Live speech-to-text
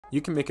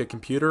You can make a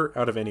computer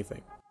out of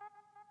anything.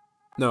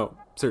 No,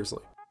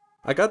 seriously.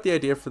 I got the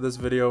idea for this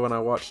video when I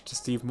watched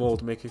Steve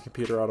Mould make a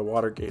computer out of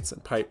water gates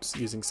and pipes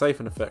using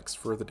siphon effects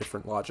for the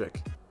different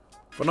logic.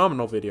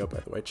 Phenomenal video, by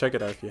the way. Check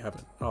it out if you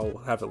haven't. I'll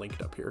have it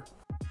linked up here.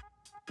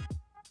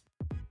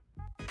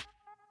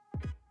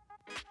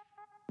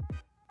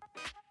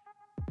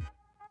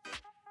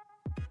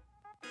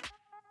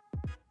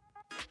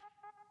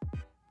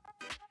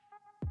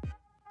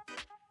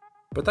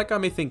 But that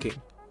got me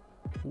thinking,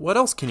 what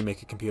else can you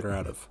make a computer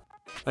out of?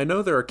 I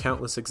know there are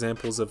countless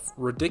examples of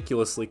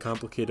ridiculously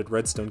complicated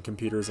redstone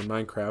computers in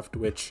Minecraft,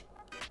 which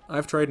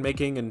I've tried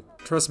making, and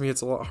trust me, it's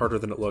a lot harder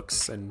than it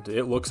looks, and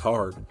it looks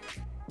hard.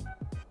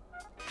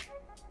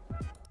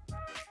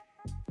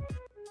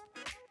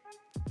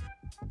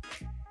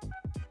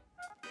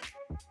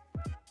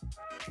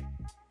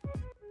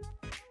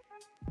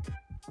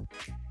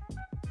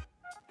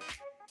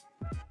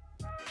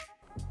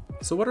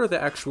 So what are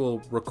the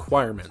actual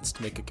requirements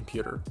to make a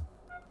computer?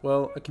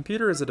 Well, a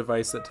computer is a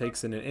device that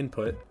takes in an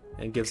input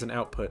and gives an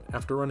output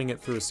after running it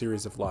through a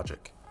series of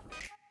logic.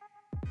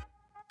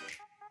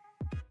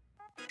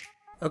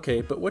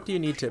 Okay, but what do you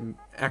need to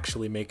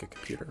actually make a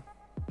computer?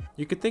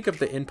 You could think of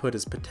the input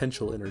as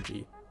potential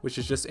energy, which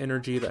is just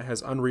energy that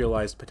has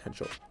unrealized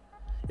potential.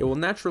 It will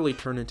naturally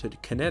turn into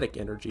kinetic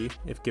energy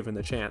if given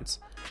the chance,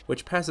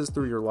 which passes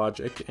through your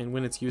logic and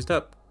when it's used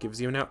up, gives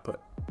you an output.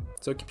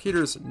 So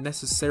computers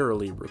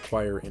necessarily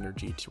require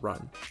energy to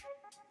run.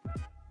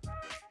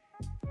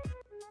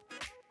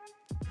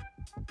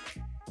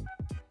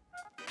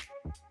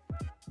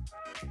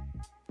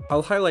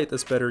 I'll highlight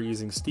this better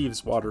using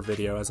Steve's water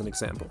video as an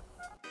example.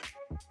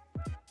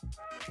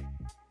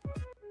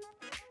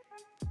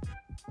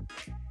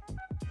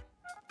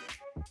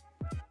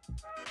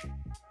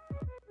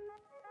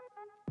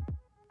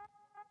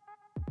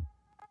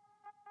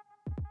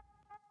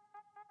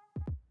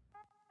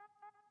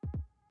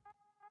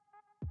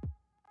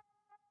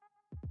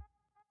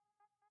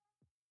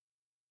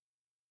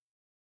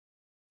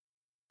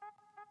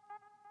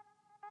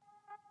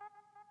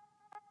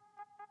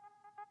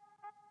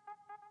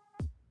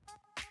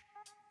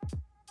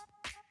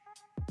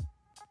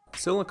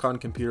 Silicon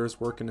computers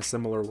work in a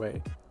similar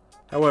way.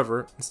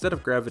 However, instead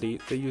of gravity,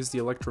 they use the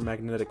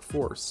electromagnetic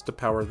force to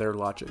power their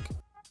logic.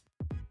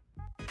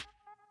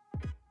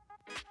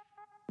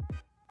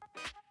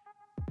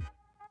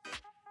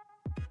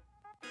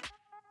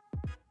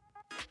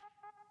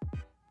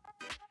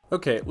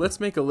 Okay,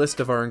 let's make a list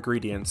of our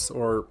ingredients,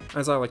 or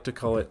as I like to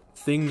call it,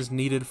 things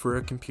needed for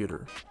a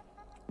computer.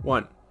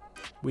 1.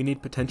 We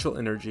need potential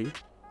energy,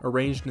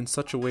 arranged in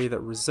such a way that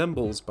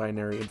resembles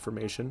binary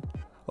information,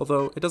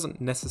 although it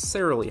doesn't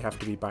necessarily have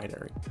to be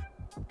binary.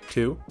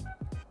 2.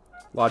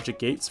 Logic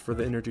gates for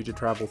the energy to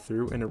travel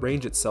through and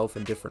arrange itself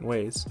in different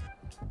ways.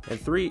 And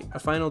 3. A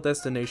final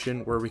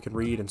destination where we can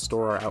read and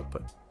store our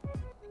output.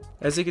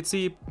 As you can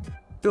see,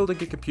 building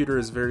a computer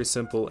is very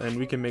simple and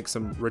we can make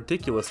some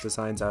ridiculous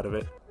designs out of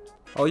it.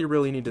 All you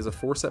really need is a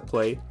force at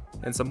play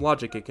and some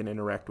logic it can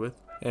interact with,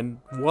 and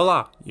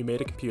voila, you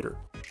made a computer.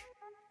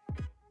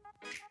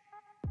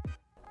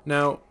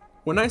 Now,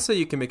 when I say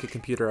you can make a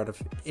computer out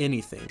of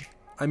anything,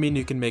 I mean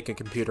you can make a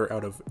computer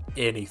out of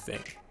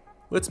anything.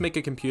 Let's make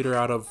a computer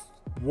out of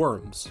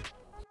worms.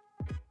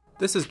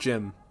 This is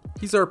Jim.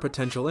 He's our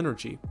potential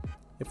energy.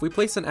 If we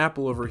place an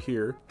apple over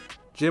here,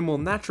 Jim will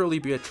naturally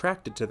be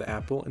attracted to the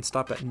apple and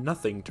stop at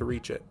nothing to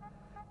reach it.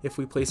 If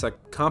we place a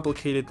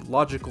complicated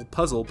logical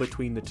puzzle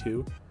between the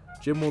two,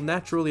 Jim will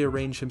naturally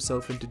arrange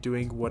himself into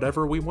doing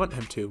whatever we want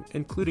him to,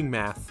 including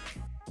math.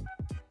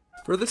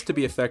 For this to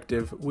be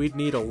effective, we'd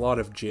need a lot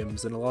of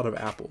Jims and a lot of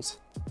apples.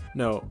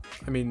 No,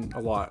 I mean a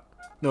lot.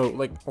 No,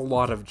 like a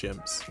lot of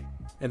Jims.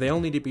 And they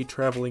all need to be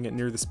traveling at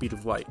near the speed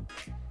of light.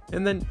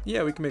 And then,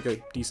 yeah, we can make a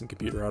decent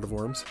computer out of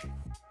worms.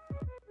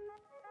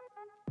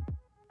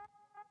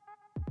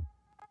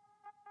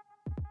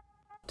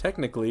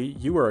 Technically,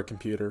 you are a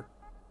computer.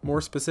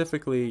 More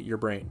specifically, your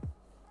brain.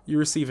 You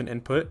receive an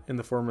input in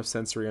the form of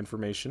sensory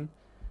information,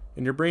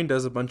 and your brain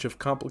does a bunch of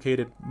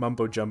complicated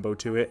mumbo-jumbo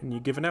to it, and you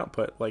give an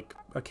output, like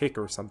a cake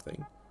or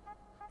something.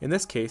 In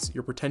this case,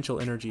 your potential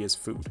energy is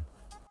food.